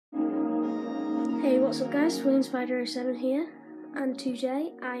Hey, what's up guys, Spider07 here, and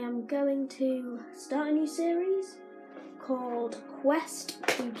today I am going to start a new series called Quest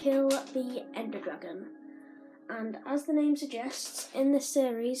to Kill the Ender Dragon. And as the name suggests, in this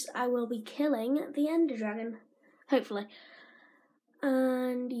series I will be killing the Ender Dragon, hopefully.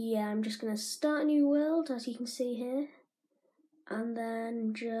 And yeah, I'm just going to start a new world, as you can see here, and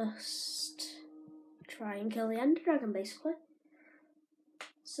then just try and kill the Ender Dragon basically.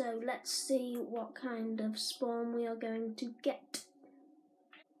 So let's see what kind of spawn we are going to get.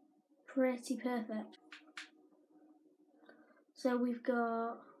 Pretty perfect. So we've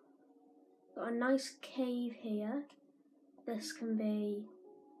got a nice cave here. This can be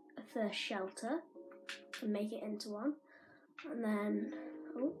a first shelter and make it into one. And then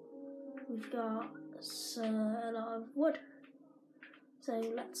we've got a lot of wood.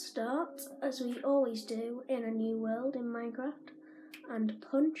 So let's start, as we always do in a new world in Minecraft, and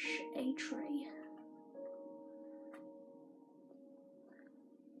punch a tree.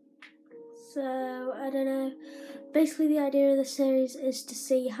 So, I don't know, basically the idea of the series is to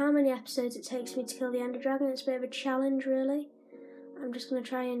see how many episodes it takes me to kill the Ender Dragon. It's a bit of a challenge really. I'm just going to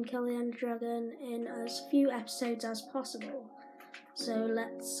try and kill the Ender Dragon in as few episodes as possible. So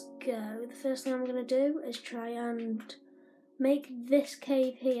let's go. The first thing I'm going to do is try and make this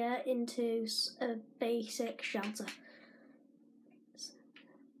cave here into a basic shelter.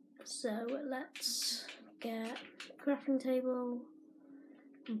 So let's get a crafting table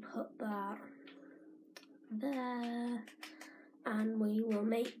and put that there, and we will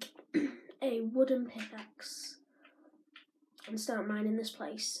make a wooden pickaxe and start mining this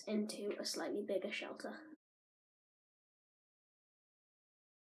place into a slightly bigger shelter.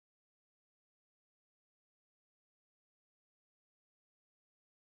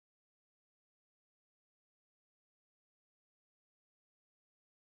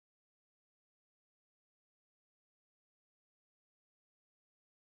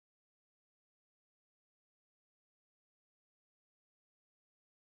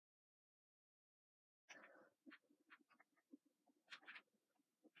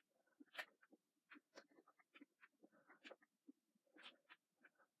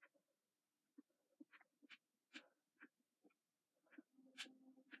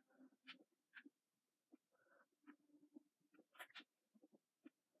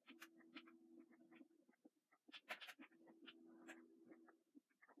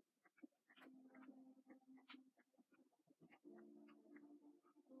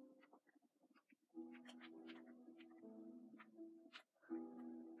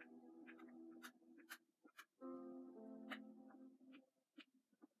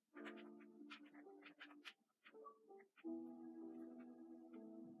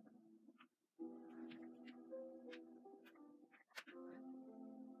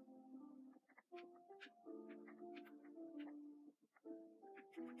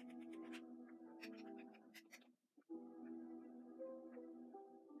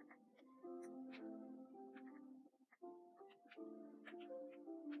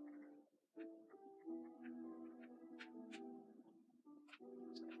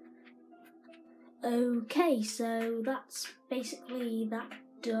 Okay, so that's basically that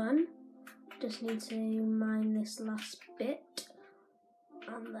done. Just need to mine this last bit,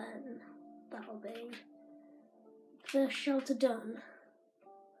 and then that'll be the shelter done.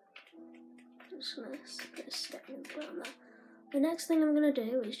 Just gonna put a stepping stone on there. The next thing I'm gonna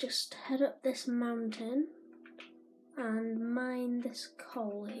do is just head up this mountain and mine this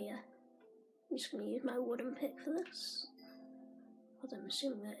coal here. I'm just gonna use my wooden pick for this, because I'm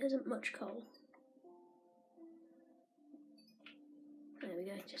assuming there isn't much coal. There we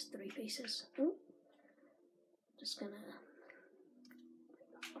go, just 3 pieces. Ooh. Just gonna...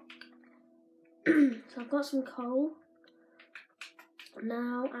 So I've got some coal.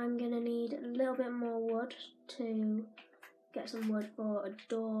 Now I'm gonna need a little bit more wood to get some wood for a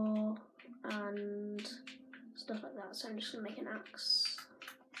door and stuff like that. So I'm just gonna make an axe.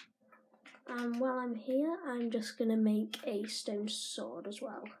 And while I'm here, I'm just gonna make a stone sword as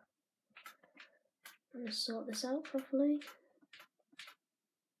well. I'm gonna sort this out properly.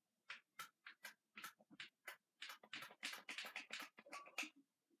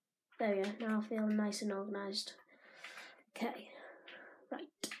 There we go, now I feel nice and organised. Okay,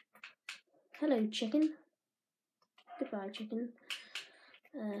 right. Hello chicken. Goodbye chicken.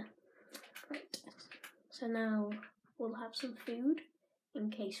 Right, so now we'll have some food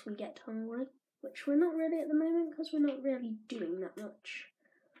in case we get hungry, which we're not really at the moment because we're not really doing that much.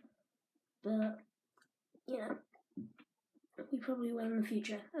 But, you know, we probably will in the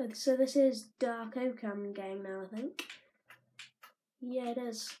future. Oh, so this is dark oak I'm getting now, I think. Yeah, it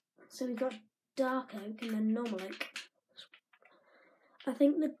is. So we've got dark oak and then normal oak. I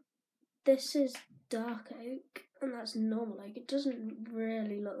think that this is dark oak and that's normal oak. It doesn't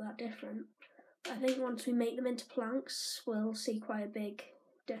really look that different. I think once we make them into planks, we'll see quite a big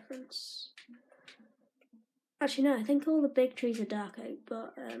difference. Actually, no, I think all the big trees are dark oak,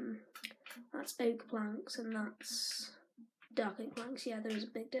 but that's oak planks and that's dark oak planks. Yeah, there is a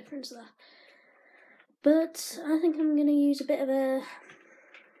big difference there. But I think I'm going to use a bit of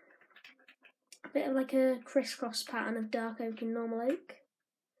like a crisscross pattern of dark oak and normal oak.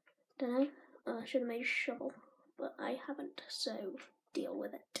 Don't know. I should have made a shovel, but I haven't, so deal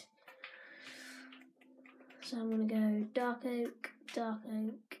with it. So I'm going to go dark oak, dark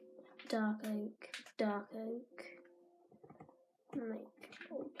oak, dark oak, dark oak. Make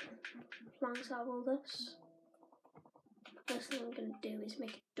planks out of all this. First thing I'm going to do is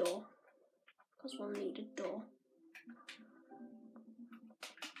make a door, because we'll need a door.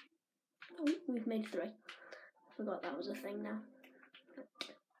 Oh, we've made 3. I forgot that was a thing now.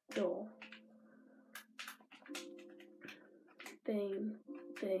 Door. Boom,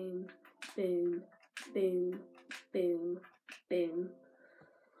 boom, boom, boom, boom, boom.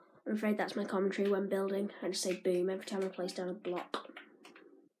 I'm afraid that's my commentary when building. I just say boom every time I place down a block.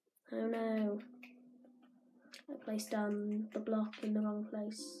 Oh no. I placed down the block in the wrong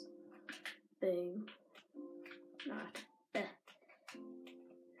place. Boom. Right. There.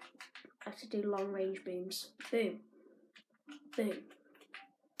 I have to do long range booms. Boom. Boom.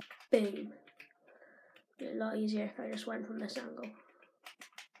 Boom. It'd be a lot easier if I just went from this angle.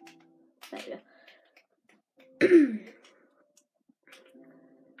 There we go.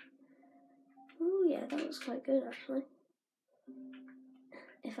 Oh yeah, that was quite good actually.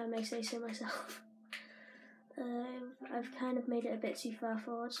 If I may say so myself. I've kind of made it a bit too far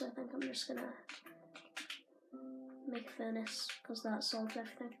forward, so I think I'm just gonna make a furnace, because that solves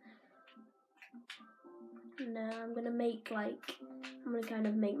everything. No, I'm gonna kind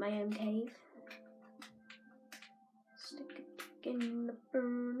of make my own cave. Stick it in the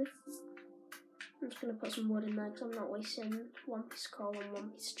furnace. I'm just gonna put some wood in there, because I'm not wasting 1 piece of coal and 1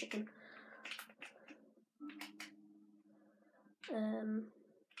 piece of chicken.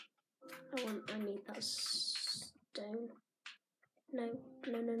 I need that stone. No.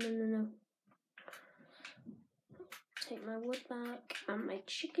 Take my wood back and my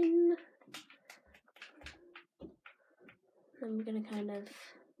chicken. Then we're gonna kind of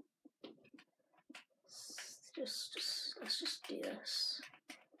let's just do this.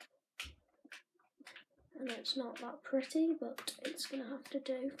 And it's not that pretty, but it's gonna have to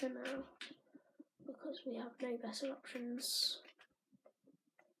do for now because we have no better options.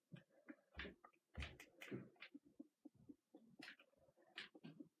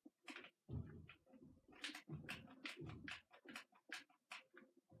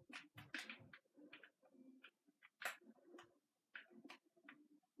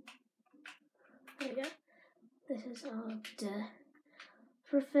 There we go. This is our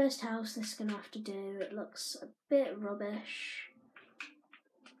for a first house. This is gonna have to do. It looks a bit rubbish,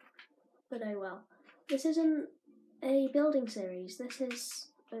 but oh well. This isn't a building series. This is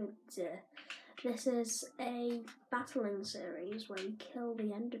a battling series where we kill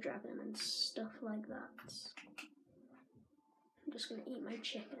the Ender Dragon and stuff like that. I'm just gonna eat my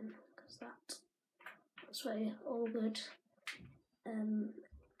chicken because that's where all good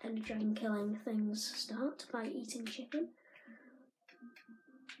Ender Dragon killing things start, by eating chicken.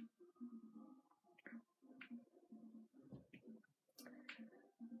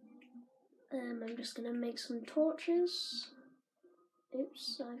 I'm just gonna make some torches.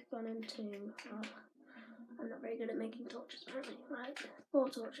 Oops, I've gone into. I'm not very good at making torches apparently. Right, 4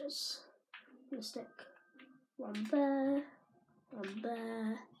 torches. I'm gonna stick 1 there, 1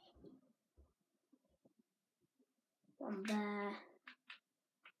 there, 1 there,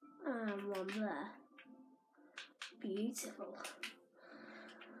 and 1 there. Beautiful.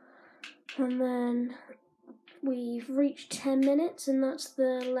 And then we've reached 10 minutes, and that's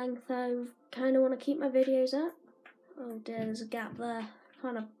the length I kind of want to keep my videos at. Oh dear, there's a gap there.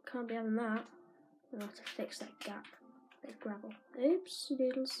 Can't be having that. I'll have to fix that gap. Bit of gravel. Oops,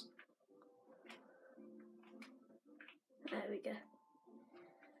 doodles. There we go.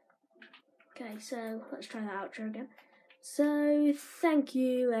 Okay, so let's try that outro again. So thank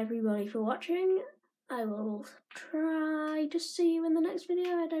you everybody for watching. I will try to see you in the next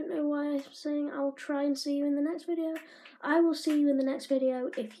video. I don't know why I'm saying I'll try and see you in the next video. I will see you in the next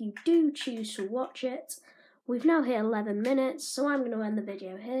video if you do choose to watch it. We've now hit 11 minutes, so I'm going to end the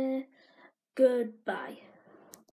video here. Goodbye.